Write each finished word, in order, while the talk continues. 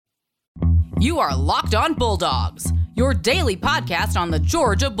You are Locked On Bulldogs, your daily podcast on the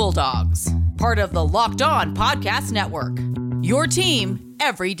Georgia Bulldogs. Part of the Locked On Podcast Network. Your team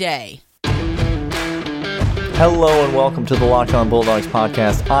every day. Hello and welcome to the Locked On Bulldogs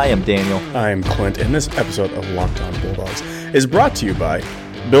podcast. I am Daniel. I am Clint, and this episode of Locked On Bulldogs is brought to you by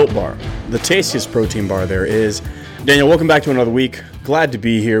Built Bar, the tastiest protein bar there is. Daniel, welcome back to another week. Glad to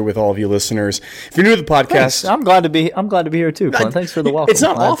be here with all of you listeners. If you're new to the podcast, Thanks. I'm glad to be here too, Clint. Thanks for the welcome. It's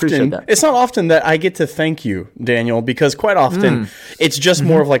not often that I get to thank you, Daniel, because quite often it's just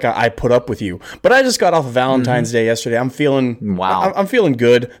more of like I put up with you. But I just got off of Valentine's Day yesterday. I'm feeling I'm feeling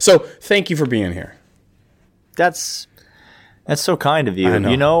good. So thank you for being here. That's so kind of you.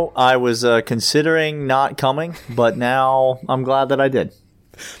 You know, I was considering not coming, but now I'm glad that I did.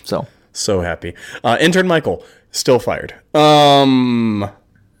 So happy. Intern Michael still fired. Yep.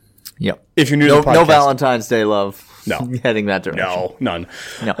 If you're new to the podcast, no Valentine's Day love. No, heading that direction. No, none.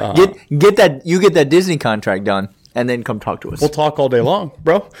 No. Get that Disney contract done, and then come talk to us. We'll talk all day long,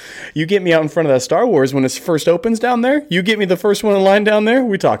 bro. You get me out in front of that Star Wars when it first opens down there. You get me the first one in line down there.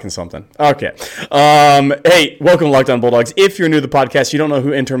 We talking something. Okay. Hey, welcome to Locked On Bulldogs. If you're new to the podcast, you don't know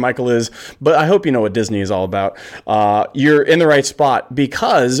who Intern Michael is, but I hope you know what Disney is all about. You're in the right spot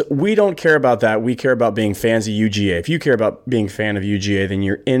because we don't care about that. We care about being fans of UGA. If you care about being a fan of UGA, then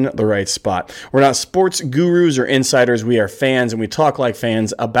you're in the right spot. We're not sports gurus or insiders. We are fans, and we talk like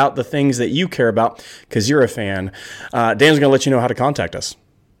fans about the things that you care about because you're a fan. Dan's going to let you know how to contact us.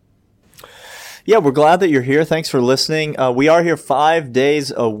 Yeah, we're glad that you're here. Thanks for listening. We are here 5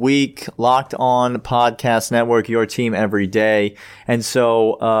 days a week, Locked On Podcast Network, your team every day. And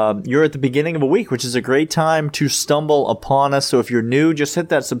so you're at the beginning of a week, which is a great time to stumble upon us. So if you're new, just hit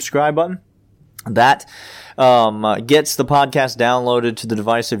that subscribe button. That gets the podcast downloaded to the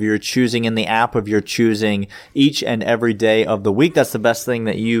device of your choosing in the app of your choosing each and every day of the week. That's the best thing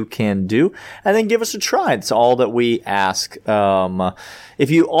that you can do. And then give us a try. It's all that we ask.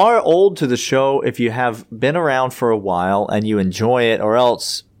 If you are old to the show, if you have been around for a while and you enjoy it, or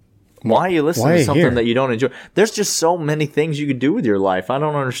else why are you listening to something that you don't enjoy? There's just so many things you could do with your life. I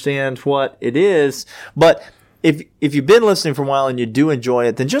don't understand what it is, but if you've been listening for a while and you do enjoy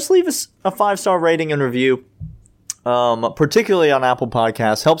it, then just leave us a 5-star rating and review, particularly on Apple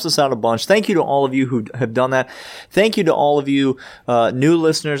Podcasts. Helps us out a bunch. Thank you to all of you who have done that. Thank you to all of you new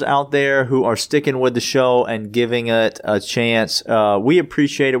listeners out there who are sticking with the show and giving it a chance. We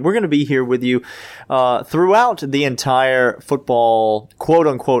appreciate it. We're going to be here with you throughout the entire football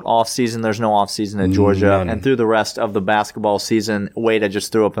quote-unquote off-season. There's no off-season at Georgia. And through the rest of the basketball season. Wait, I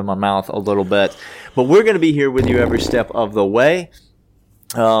just threw up in my mouth a little bit. But we're going to be here with you every step of the way.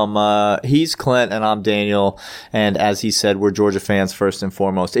 He's Clint and I'm Daniel. And as he said, we're Georgia fans first and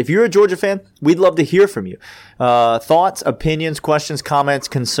foremost. If you're a Georgia fan, we'd love to hear from you. Thoughts, opinions, questions, comments,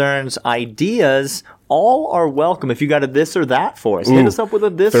 concerns, ideas, all are welcome. If you got a this or that for us, hit us up with a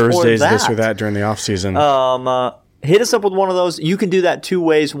this Thursdays, or that. this or that during the off season. Hit us up with one of those. You can do that two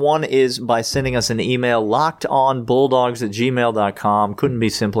ways. One is by sending us an email, lockedonbulldogs@gmail.com. Couldn't be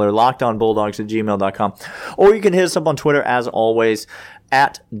simpler, lockedonbulldogs@gmail.com. Or you can hit us up on Twitter, as always,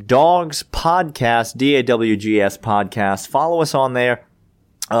 at Dogs Podcast, DAWGS Podcast. Follow us on there.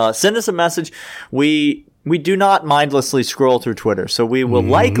 Send us a message. We do not mindlessly scroll through Twitter, so we will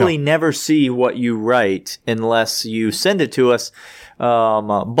likely never see what you write unless you send it to us.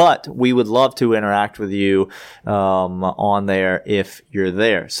 But we would love to interact with you on there if you're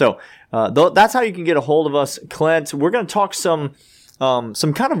there. So that's how you can get a hold of us, Clint. We're going to talk some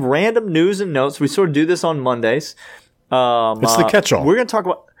kind of random news and notes. We sort of do this on Mondays. It's the catch-all. We're going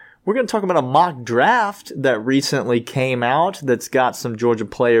to talk about a mock draft that recently came out that's got some Georgia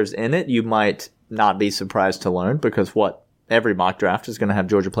players in it. You might not be surprised to learn because every mock draft is going to have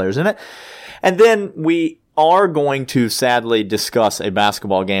Georgia players in it. And then we are going to sadly discuss a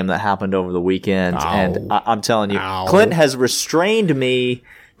basketball game that happened over the weekend. And I'm telling you, Clint has restrained me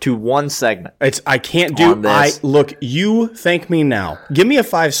to one segment. I can't do this. Look, you thank me now. Give me a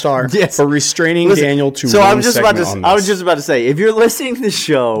 5-star for restraining Daniel to one segment. I was just about to say, if you're listening to the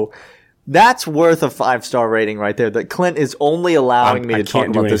show, that's worth a 5-star rating right there. That Clint is only allowing me to talk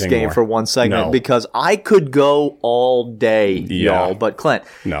about this game for one segment because I could go all day, y'all. But Clint,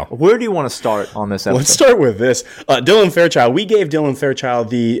 where do you want to start on this episode? Let's start with this. Dylan Fairchild. We gave Dylan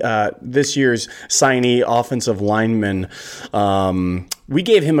Fairchild the this year's signee offensive lineman. We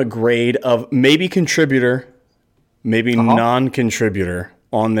gave him a grade of maybe contributor, maybe non-contributor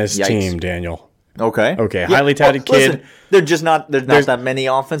on this team, Daniel. Okay. Okay, highly touted kid. Listen, there's not that many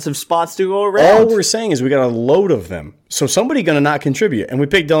offensive spots to go around. All we're saying is we got a load of them. So somebody going to not contribute. And we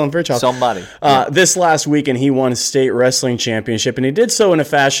picked Dylan Fairchild. Somebody. This last weekend, he won a state wrestling championship, and he did so in a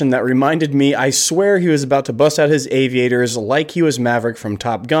fashion that reminded me, I swear he was about to bust out his aviators like he was Maverick from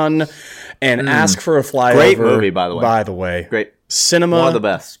Top Gun and ask for a flyover. Great movie, by the way. Great. Cinema. One of the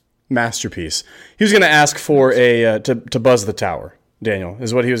best. Masterpiece. He was going to ask for a to buzz the tower. Daniel,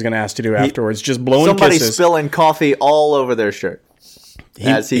 is what he was going to ask to do afterwards. Just blowing somebody kisses. Spilling coffee all over their shirt.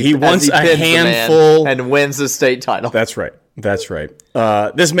 He wants a handful and wins the state title. That's right.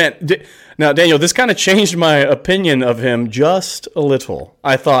 This man. Now, Daniel, this kind of changed my opinion of him just a little.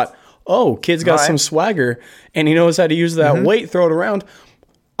 I thought, oh, kid's got some swagger, and he knows how to use that weight, throw it around.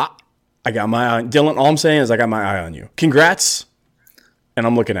 I got my eye on Dylan. All I'm saying is I got my eye on you. Congrats, and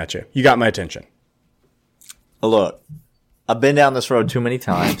I'm looking at you. You got my attention. Look. I've been down this road too many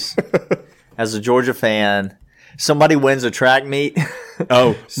times. As a Georgia fan, somebody wins a track meet.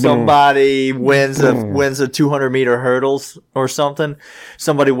 Somebody wins a 200-meter hurdles or something.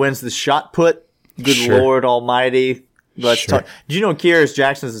 Somebody wins the shot put. Good Lord Almighty. Let's talk. Did you know Kyrus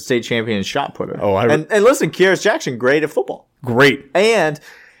Jackson is a state champion in shot putter? And listen, Kyrus Jackson, great at football. Great. And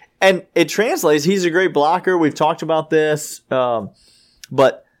it translates. He's a great blocker. We've talked about this.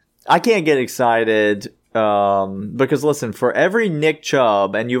 But I can't get excited. Because listen, for every Nick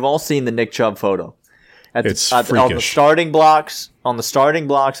Chubb, and you've all seen the Nick Chubb photo, on the starting blocks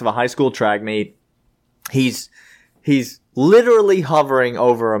of a high school track meet, he's literally hovering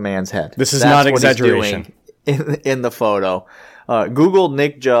over a man's head. This is not exaggeration. In the photo, Google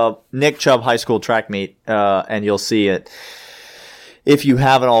Nick Chubb high school track meet, and you'll see it. If you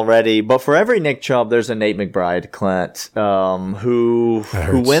haven't already, but for every Nick Chubb, there's a Nate McBride, Clint, who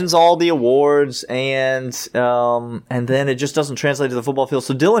wins all the awards, and then it just doesn't translate to the football field.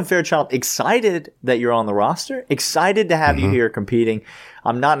 So Dylan Fairchild, excited that you're on the roster, excited to have you here competing.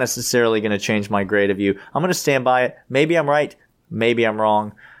 I'm not necessarily going to change my grade of you. I'm going to stand by it. Maybe I'm right, maybe I'm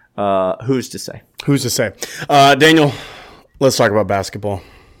wrong. Who's to say? Daniel, let's talk about basketball.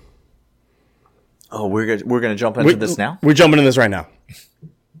 Oh, we're gonna jump into this now? We're jumping in this right now.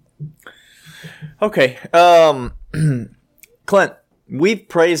 Okay. Clint, we've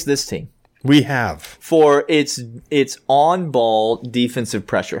praised this team. We have. For its on-ball defensive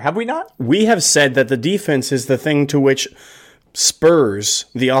pressure. Have we not? We have said that the defense is the thing to which spurs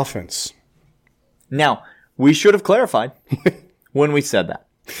the offense. Now, we should have clarified when we said that.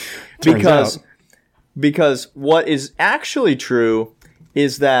 Because what is actually true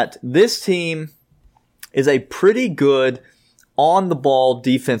is that this team is a pretty good on-the-ball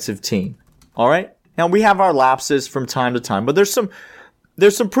defensive team. All right? Now, we have our lapses from time to time, but there's some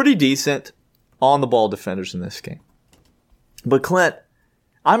pretty decent on-the-ball defenders in this game. But Clint,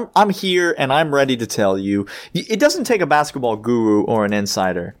 I'm here and I'm ready to tell you, it doesn't take a basketball guru or an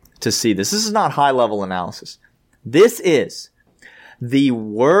insider to see this. This is not high-level analysis. This is the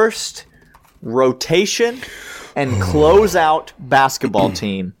worst rotation and closeout basketball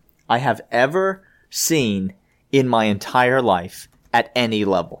team I have ever seen in my entire life at any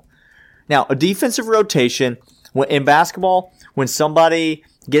level. Now, a defensive rotation in basketball, when somebody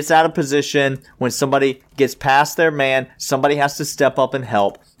gets out of position, when somebody gets past their man, somebody has to step up and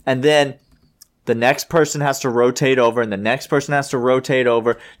help, and then the next person has to rotate over, and the next person has to rotate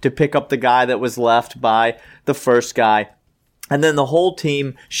over to pick up the guy that was left by the first guy. And then the whole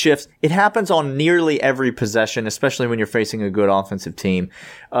team shifts. It happens on nearly every possession, especially when you're facing a good offensive team.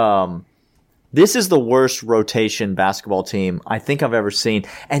 This is the worst rotation basketball team I think I've ever seen.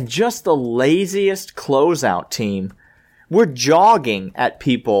 And just the laziest closeout team. We're jogging at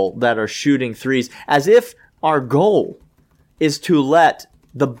people that are shooting threes as if our goal is to let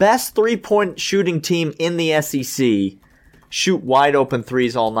the best three-point shooting team in the SEC shoot wide open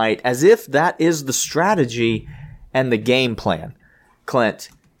threes all night, as if that is the strategy and the game plan. Clint,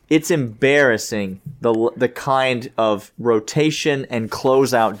 it's embarrassing the kind of rotation and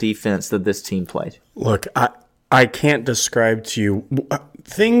closeout defense that this team played. Look, I can't describe to you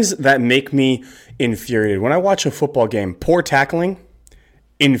things that make me infuriated. When I watch a football game, poor tackling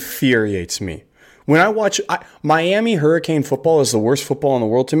infuriates me. When I watch Miami Hurricane football is the worst football in the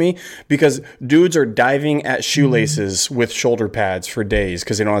world to me because dudes are diving at shoelaces with shoulder pads for days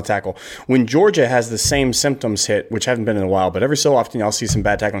because they don't want to tackle. When Georgia has the same symptoms hit, which haven't been in a while, but every so often I'll see some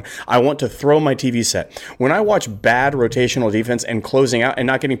bad tackling, I want to throw my TV set. When I watch bad rotational defense and closing out and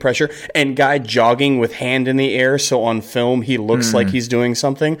not getting pressure and guy jogging with hand in the air so on film he looks like he's doing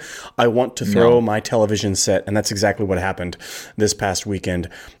something, I want to throw my television set, and that's exactly what happened this past weekend.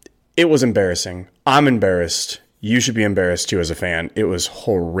 It was embarrassing. I'm embarrassed. you should be embarrassed too as a fan. It was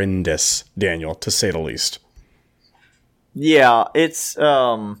horrendous, Daniel, to say the least. Yeah, it's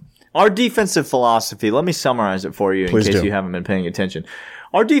our defensive philosophy. Let me summarize it for you in case you haven't been paying attention.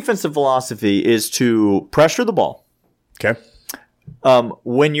 Our defensive philosophy is to pressure the ball. Okay.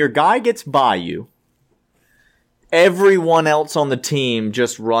 When your guy gets by you, everyone else on the team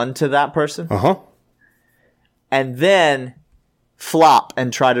just run to that person. And then flop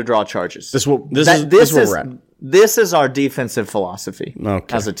and try to draw charges. This is where we're at. This is our defensive philosophy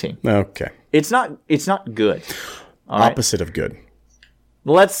as a team. Okay. It's not good. All right? Opposite of good.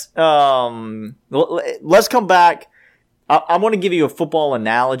 Let's come back. I want to give you a football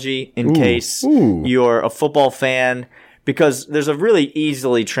analogy in case you're a football fan, because there's a really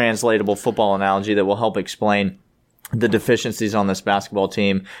easily translatable football analogy that will help explain the deficiencies on this basketball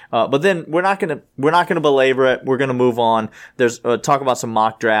team. But then we're not gonna belabor it. We're gonna move on. There's talk about some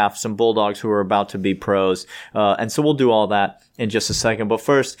mock drafts, some Bulldogs who are about to be pros, and so we'll do all that in just a second. But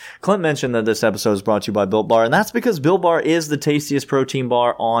first, Clint mentioned that this episode is brought to you by Built Bar, and that's because Built Bar is the tastiest protein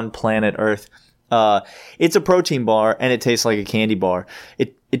bar on planet Earth. It's a protein bar, and it tastes like a candy bar.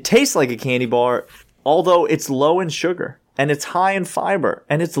 It tastes like a candy bar, although it's low in sugar. And it's high in fiber,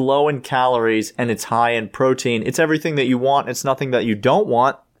 and it's low in calories, and it's high in protein. It's everything that you want. It's nothing that you don't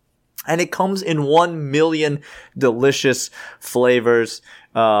want. And it comes in 1 million delicious flavors.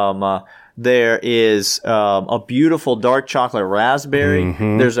 There is a beautiful dark chocolate raspberry.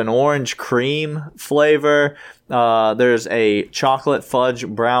 There's an orange cream flavor. There's a chocolate fudge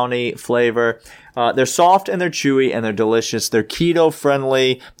brownie flavor. They're soft and they're chewy and they're delicious. They're keto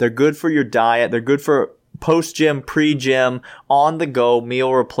friendly. They're good for your diet. They're good for post-gym, pre-gym, on-the-go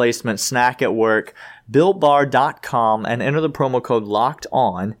meal replacement, snack at work. BuiltBar.com, and enter the promo code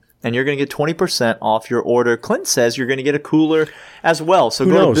LOCKEDON, and you're going to get 20% off your order. Clint says you're going to get a cooler as well. So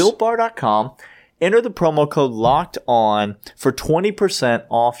go to BuiltBar.com, enter the promo code LOCKEDON for 20%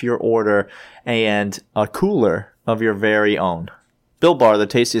 off your order and a cooler of your very own. Built Bar, the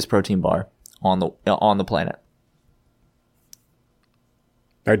tastiest protein bar on the planet.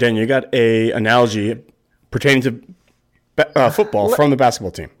 All right, Dan, you got a analogy pertaining to football from the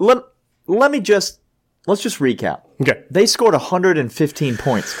basketball team. Let's just recap. Okay. They scored 115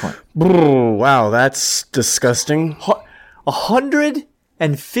 points, Clint. Wow, that's disgusting.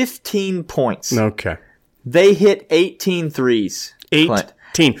 115 points. Okay. They hit 18 threes. 18.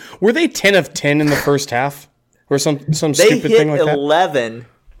 Clint. Were they 10 of 10 in the first half? Or some stupid thing like that?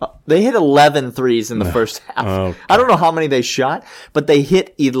 They hit 11 threes in the first half. Okay. I don't know how many they shot, but they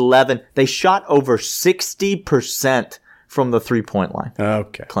hit 11. They shot over 60% from the three-point line.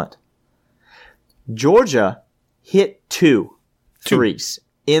 Okay. Clint. Georgia hit two threes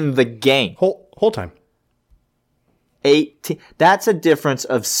in the game. Whole time. 18. That's a difference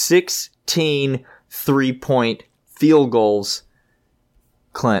of 16 three-point field goals,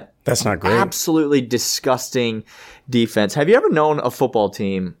 Clint. That's not great. Absolutely disgusting defense. Have you ever known a football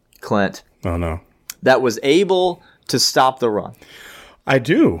team, Clint? Oh, no. That was able to stop the run? I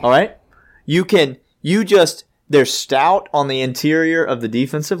do. All right? They're stout on the interior of the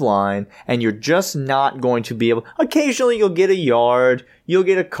defensive line, and you're just not going to be able. Occasionally, you'll get a yard. You'll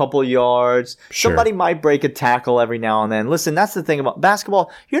get a couple yards. Sure. Somebody might break a tackle every now and then. Listen, that's the thing about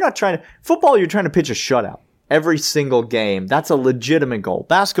basketball. Football, you're trying to pitch a shutout every single game. That's a legitimate goal.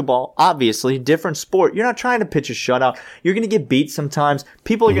 Basketball, obviously, different sport. You're not trying to pitch a shutout. You're going to get beat sometimes.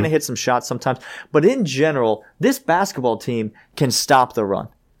 People are going to hit some shots sometimes. But in general, this basketball team can stop the run.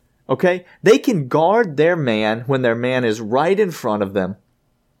 Okay? They can guard their man when their man is right in front of them.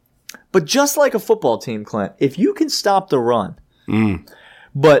 But just like a football team, Clint, if you can stop the run,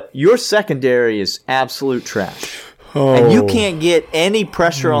 but your secondary is absolute trash, and you can't get any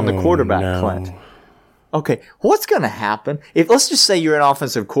pressure on the quarterback, Clint. Okay, what's going to happen if, let's just say you're an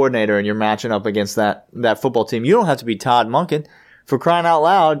offensive coordinator and you're matching up against that football team. You don't have to be Todd Monken. For crying out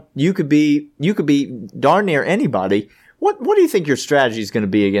loud, you could be darn near anybody. What do you think your strategy is going to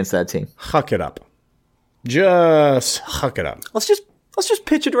be against that team? Huck it up. Just huck it up. Let's just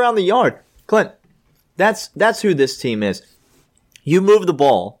pitch it around the yard. Clint, that's who this team is. You move the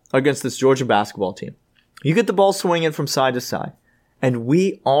ball against this Georgia basketball team. You get the ball swinging from side to side, and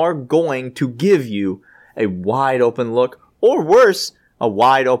we are going to give you a wide open look, or worse, a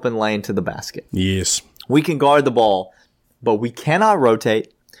wide open lane to the basket. Yes. We can guard the ball, but we cannot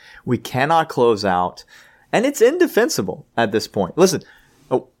rotate. We cannot close out. And it's indefensible at this point. Listen,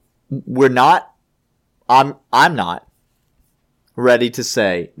 I'm not ready to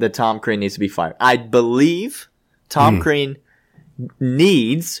say that Tom Crean needs to be fired. I believe Tom Crean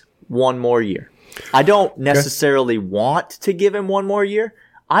needs one more year. I don't necessarily want to give him one more year.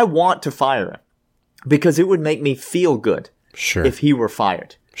 I want to fire him. because it would make me feel good Sure. if he were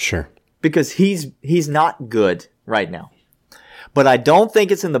fired. Sure. Because he's not good right now. But I don't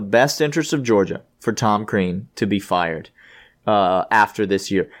think it's in the best interest of Georgia for Tom Crean to be fired after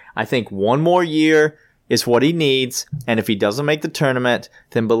this year. I think one more year is what he needs, and if he doesn't make the tournament,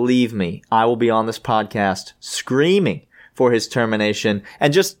 then believe me, I will be on this podcast screaming for his termination.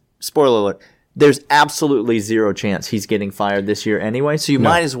 And just, spoiler alert, there's absolutely zero chance he's getting fired this year anyway, so you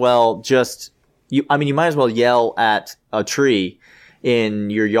might as well you might as well yell at a tree in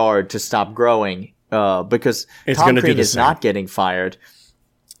your yard to stop growing, because Tom Crean is not getting fired.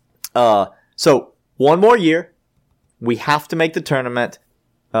 So one more year, we have to make the tournament.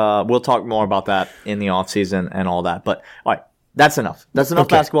 We'll talk more about that in the offseason and all that. But all right, that's enough. That's enough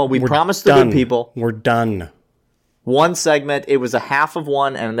basketball. We promised the good people. We're done. One segment. It was a half of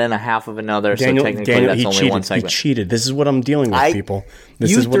one and then a half of another. Daniel, so technically, that's only cheated. one segment. He cheated. This is what I'm dealing with, people. This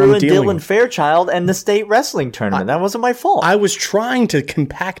you is what threw I'm in dealing Dylan with. Fairchild and the state wrestling tournament. That wasn't my fault. I was trying to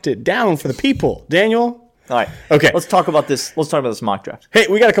compact it down for the people, Daniel. All right. Okay. Let's talk about this. Let's talk about this mock draft. Hey,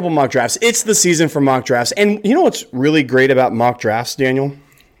 we got a couple mock drafts. It's the season for mock drafts. And you know what's really great about mock drafts, Daniel?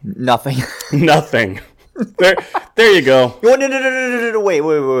 Nothing. Nothing. There you go. No,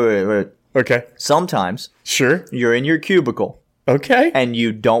 wait. Okay. Sometimes Sure. you're in your cubicle Okay. and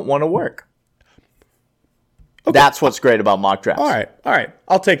you don't want to work. Okay. That's what's great about mock drafts. All right.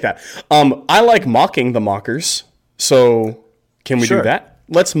 I'll take that. I like mocking the mockers. So can we do that?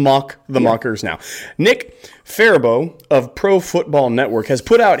 Let's mock the mockers now. Nick Faribault of Pro Football Network has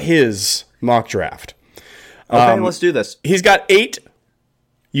put out his mock draft. Okay, let's do this. He's got 8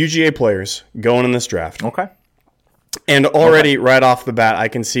 UGA players going in this draft. Okay. And already right off the bat, I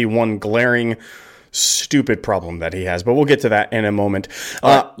can see one glaring, stupid problem that he has. But we'll get to that in a moment.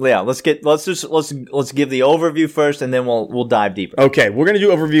 Yeah, let's give the overview first, and then we'll dive deeper. Okay, we're gonna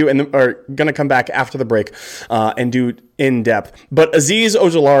do overview, and are gonna come back after the break and do in depth. But Azeez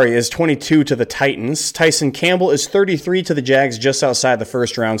Ojulari is 22 to the Titans. Tyson Campbell is 33 to the Jags, just outside the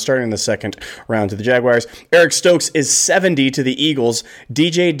first round, starting in the second round to the Jaguars. Eric Stokes is 70 to the Eagles.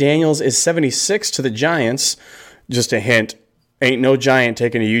 DJ Daniels is 76 to the Giants. Just a hint, ain't no Giant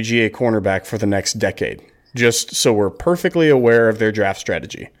taking a UGA cornerback for the next decade. Just so we're perfectly aware of their draft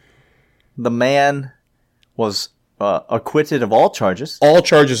strategy. The man was acquitted of all charges. All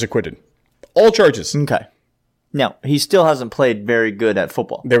charges acquitted. All charges. Okay. Now, he still hasn't played very good at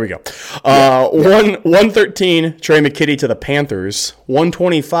football. There we go. 113, Trey McKitty to the Panthers.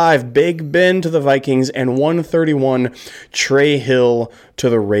 125, Big Ben to the Vikings. And 131, Trey Hill to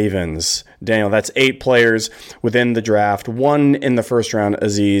the Ravens. Daniel, that's 8 players within the draft. 1 in the first round,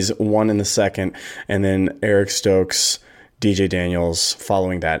 Azeez. 1 in the second. And then Eric Stokes, DJ Daniels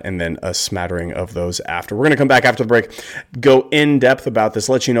following that, and then a smattering of those after. We're going to come back after the break, go in depth about this,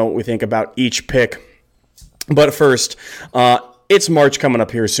 let you know what we think about each pick. But first, it's March coming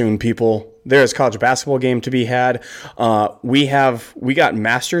up here soon, people. There's a college basketball game to be had. We got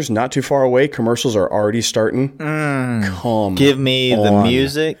Masters not too far away. Commercials are already starting. Give me the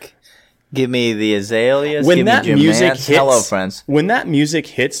music. Give me the azaleas. When give that me Jim music Nance. hits, Hello, friends. When that music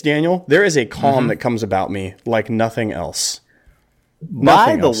hits, Daniel, there is a calm that comes about me like nothing else.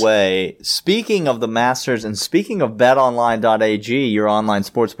 By the way, speaking of the Masters and speaking of betonline.ag, your online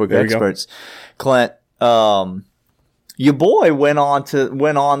sportsbook experts, Clint, your boy went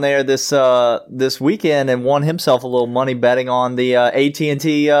on there this weekend and won himself a little money betting on the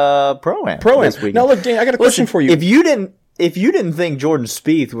AT&T Pro-Am this weekend. Now look, Dan, I got a question for you. If you didn't think Jordan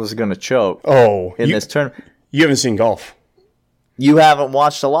Spieth was going to choke in this tournament, you haven't seen golf. You haven't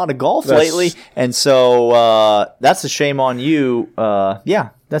watched a lot of golf lately, and so that's a shame on you.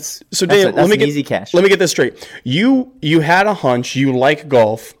 That's easy cash. Let me get this straight. You had a hunch. You like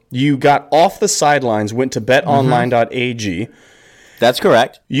golf. You got off the sidelines, went to betonline.ag. That's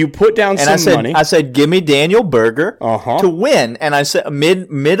correct. You put down some money. I said, give me Daniel Berger to win. And I said,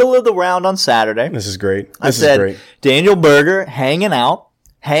 middle of the round on Saturday. This is great. I said, Daniel Berger hanging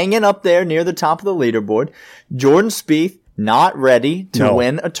up there near the top of the leaderboard. Jordan Spieth not ready to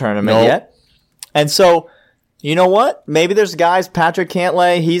win a tournament yet. And so, you know what? Maybe there's guys, Patrick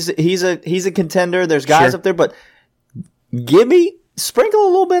Cantlay, he's a contender. There's guys up there, but sprinkle a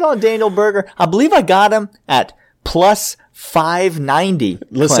little bit on Daniel Berger. I believe I got him at plus 590.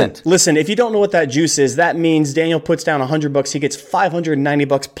 Listen, if you don't know what that juice is, that means Daniel puts down $100, he gets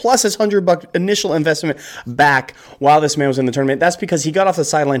 $590 plus his $100 initial investment back while this man was in the tournament. That's because he got off the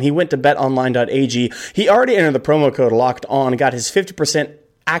sideline, he went to betonline.ag. He already entered the promo code Locked On, got his 50%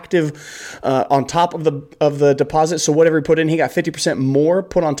 active on top of the deposit. So whatever he put in, he got 50% more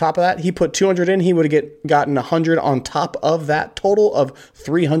put on top of that. He put $200 in, he would have gotten $100 on top of that, total of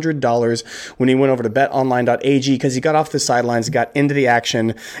 $300 when he went over to betonline.ag because he got off the sidelines, got into the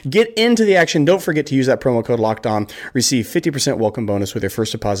action. Get into the action. Don't forget to use that promo code Locked On. Receive 50% welcome bonus with your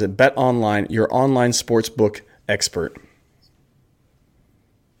first deposit. Bet Online, your online sportsbook expert.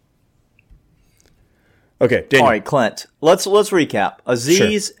 Okay, Daniel. All right, Clint. Let's recap.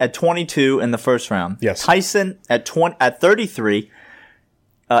 Aziz at 22 in the first round. Yes. Tyson at 33.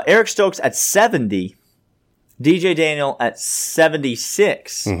 Eric Stokes at 70. DJ Daniel at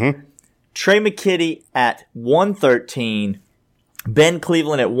 76. Trey McKitty at 113. Ben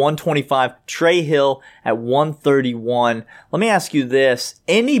Cleveland at 125. Trey Hill at 131. Let me ask you this.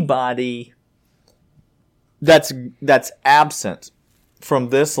 Anybody that's absent from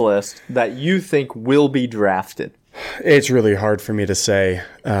this list that you think will be drafted? It's really hard for me to say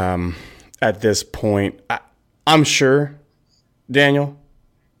at this point. I'm sure, Daniel,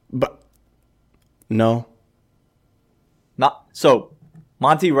 but no. Not so.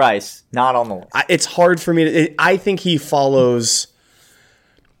 Monty Rice not on the list. It's hard for me to. I think he follows.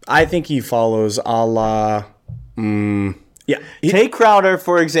 A la. Yeah. Tay Crowder,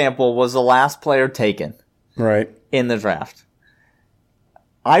 for example, was the last player taken Right. in the draft.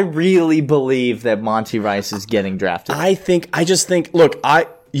 I really believe that Monty Rice is getting drafted. I just think, look,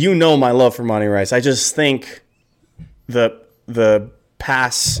 you know my love for Monty Rice. I just think the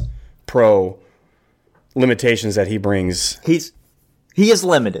pass pro limitations that he brings. He is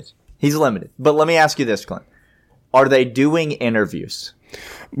limited. He's limited. But let me ask you this, Clint. Are they doing interviews?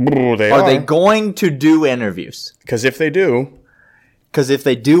 Are Are they going to do interviews? Because if they do,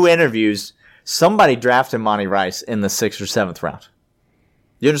 somebody drafted Monty Rice in the 6th or 7th round.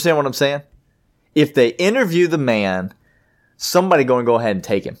 You understand what I'm saying? If they interview the man, somebody going to go ahead and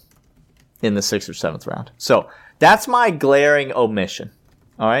take him in the 6th or 7th round. So that's my glaring omission.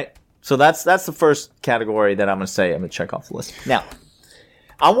 All right? So that's the first category that I'm going to say I'm going to check off the list. Now,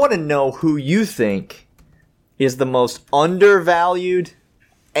 I want to know who you think is the most undervalued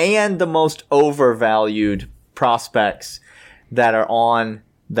and the most overvalued prospects that are on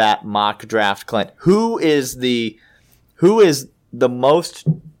that mock draft, Clint. Who is the most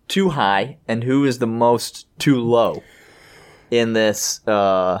too high and who is the most too low in this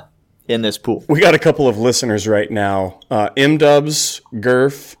pool? We got a couple of listeners right now. M-Dubs,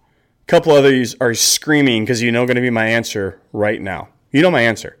 Gurf, a couple others are screaming because you know going to be my answer right now. You know my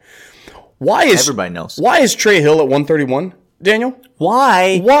answer. Everybody knows. Why is Trey Hill at 131, Daniel?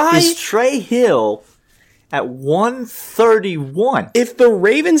 Why is Trey Hill at 131? If the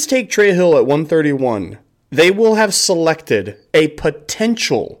Ravens take Trey Hill at 131, they will have selected a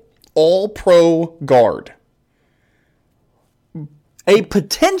potential all-pro guard. A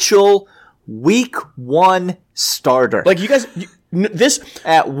potential week 1 starter. Like you guys, this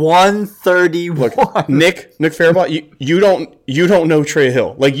at 131. Look, Nick Faribault, you don't know Trey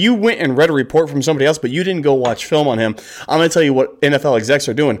Hill. Like you went and read a report from somebody else, but you didn't go watch film on him. I'm going to tell you what NFL execs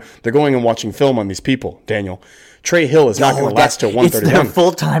are doing. They're going and watching film on these people, Daniel. Trey Hill is not going to last till 131. It's their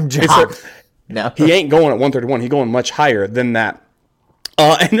full-time job. No. He ain't going at 131. He's going much higher than that.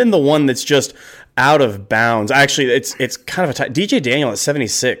 And then the one that's just out of bounds. Actually, it's kind of a tight. DJ Daniel at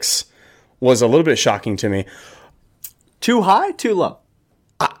 76 was a little bit shocking to me. Too high, too low?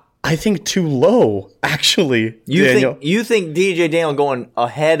 I think too low, actually, Daniel. You think DJ Daniel going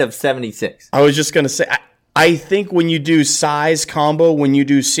ahead of 76? I was just going to say, I think when you do size combo, when you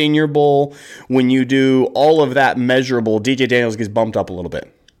do Senior Bowl, when you do all of that measurable, DJ Daniels gets bumped up a little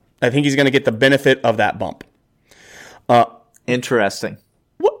bit. I think he's going to get the benefit of that bump. Interesting.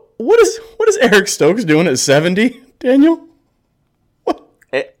 What is Eric Stokes doing at 70, Daniel?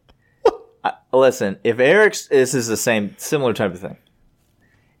 Listen, if this is the similar type of thing.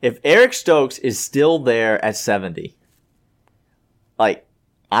 If Eric Stokes is still there at 70, like,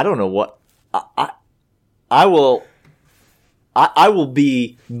 I don't know what, I will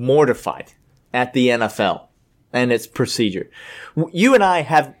be mortified at the NFL and its procedure. You and I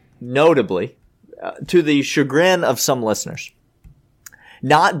have notably, to the chagrin of some listeners,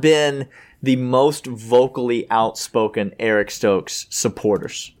 not been the most vocally outspoken Eric Stokes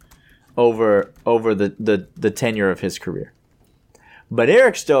supporters over the tenure of his career. But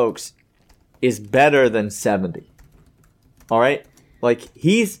Eric Stokes is better than 70. All right? Like,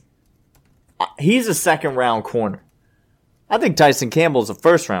 he's a second-round corner. I think Tyson Campbell's a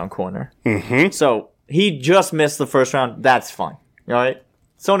first-round corner. Mm-hmm. So, he just missed the first round. That's fine. All right?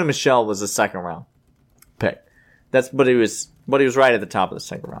 Sony Michel was a second-round pick. But he was right at the top of the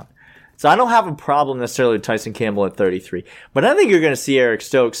second round. So I don't have a problem necessarily with Tyson Campbell at 33. But I think you're going to see Eric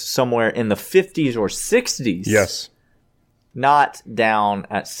Stokes somewhere in the 50s or 60s. Yes. Not down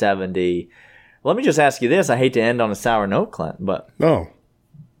at 70. Let me just ask you this. I hate to end on a sour note, Clint, but Oh.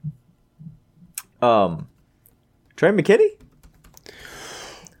 Trey McKitty?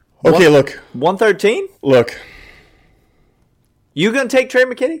 Okay, look. 113? Look. You going to take Trey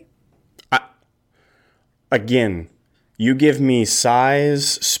McKitty? Again, you give me size,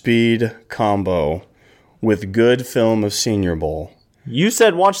 speed combo with good film of Senior Bowl. You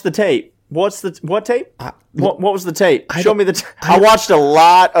said watch the tape. What tape? What was the tape? Show me the I watched a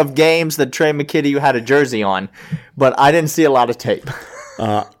lot of games that Trey McKitty had a jersey on, but I didn't see a lot of tape.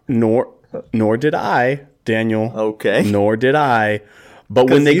 Nor did I, Daniel. Okay. Nor did I. But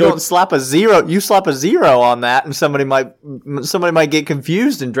when they don't slap a zero, you slap a zero on that, and somebody might get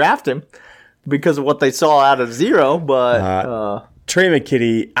confused and draft him because of what they saw out of zero. But Trey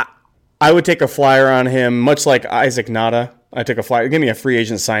McKitty, I would take a flyer on him, much like Isaac Nada. I take a flyer. Give me a free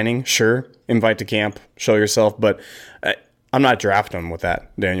agent signing, sure. Invite to camp, show yourself, but I'm not drafting him with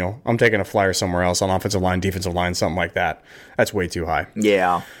that, Daniel. I'm taking a flyer somewhere else on offensive line, defensive line, something like that. That's way too high.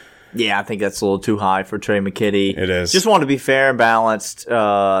 Yeah. Yeah, I think that's a little too high for Trey McKitty. It is. Just want to be fair and balanced.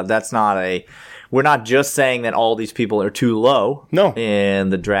 We're not just saying that all these people are too low in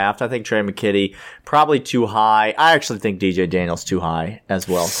the draft. I think Trey McKitty probably too high. I actually think DJ Daniels too high as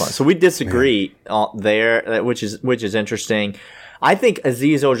well. So we disagree there, which is interesting. I think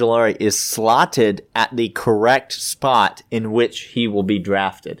Azeez Ojulari is slotted at the correct spot in which he will be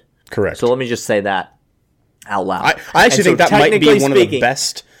drafted. Correct. So let me just say that out loud. I actually think that might be one of the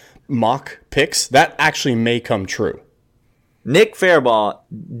best mock picks. That actually may come true. Nick Farabaugh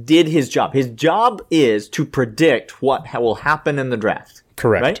did his job. His job is to predict what will happen in the draft.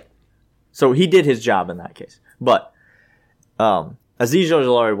 Correct. Right? So he did his job in that case. But Azeez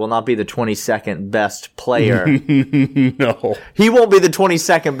Ojulari will not be the 22nd best player. No. He won't be the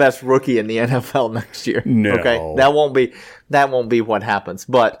 22nd best rookie in the NFL next year. No. Okay? That won't be what happens.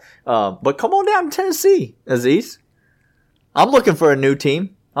 But come on down to Tennessee, Azeez. I'm looking for a new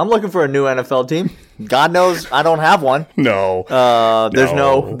team. I'm looking for a new NFL team. God knows I don't have one. No.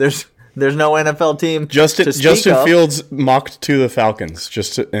 There's no NFL team. Justin Fields mocked to the Falcons.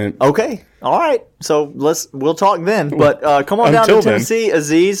 Okay. All right. So we'll talk then. But come on down to Tennessee,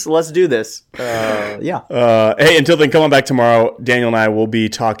 Azeez. Let's do this. Yeah. Hey, until then, come on back tomorrow. Daniel and I will be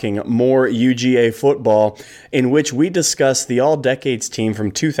talking more UGA football, in which we discuss the All Decades team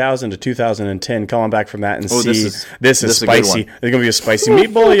from 2000 to 2010. Come on back from that and see. This is spicy. There's going to be a spicy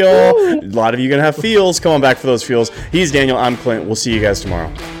meatball, y'all. A lot of you are going to have feels. Come on back for those feels. He's Daniel. I'm Clint. We'll see you guys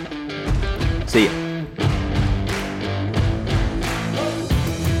tomorrow. See ya.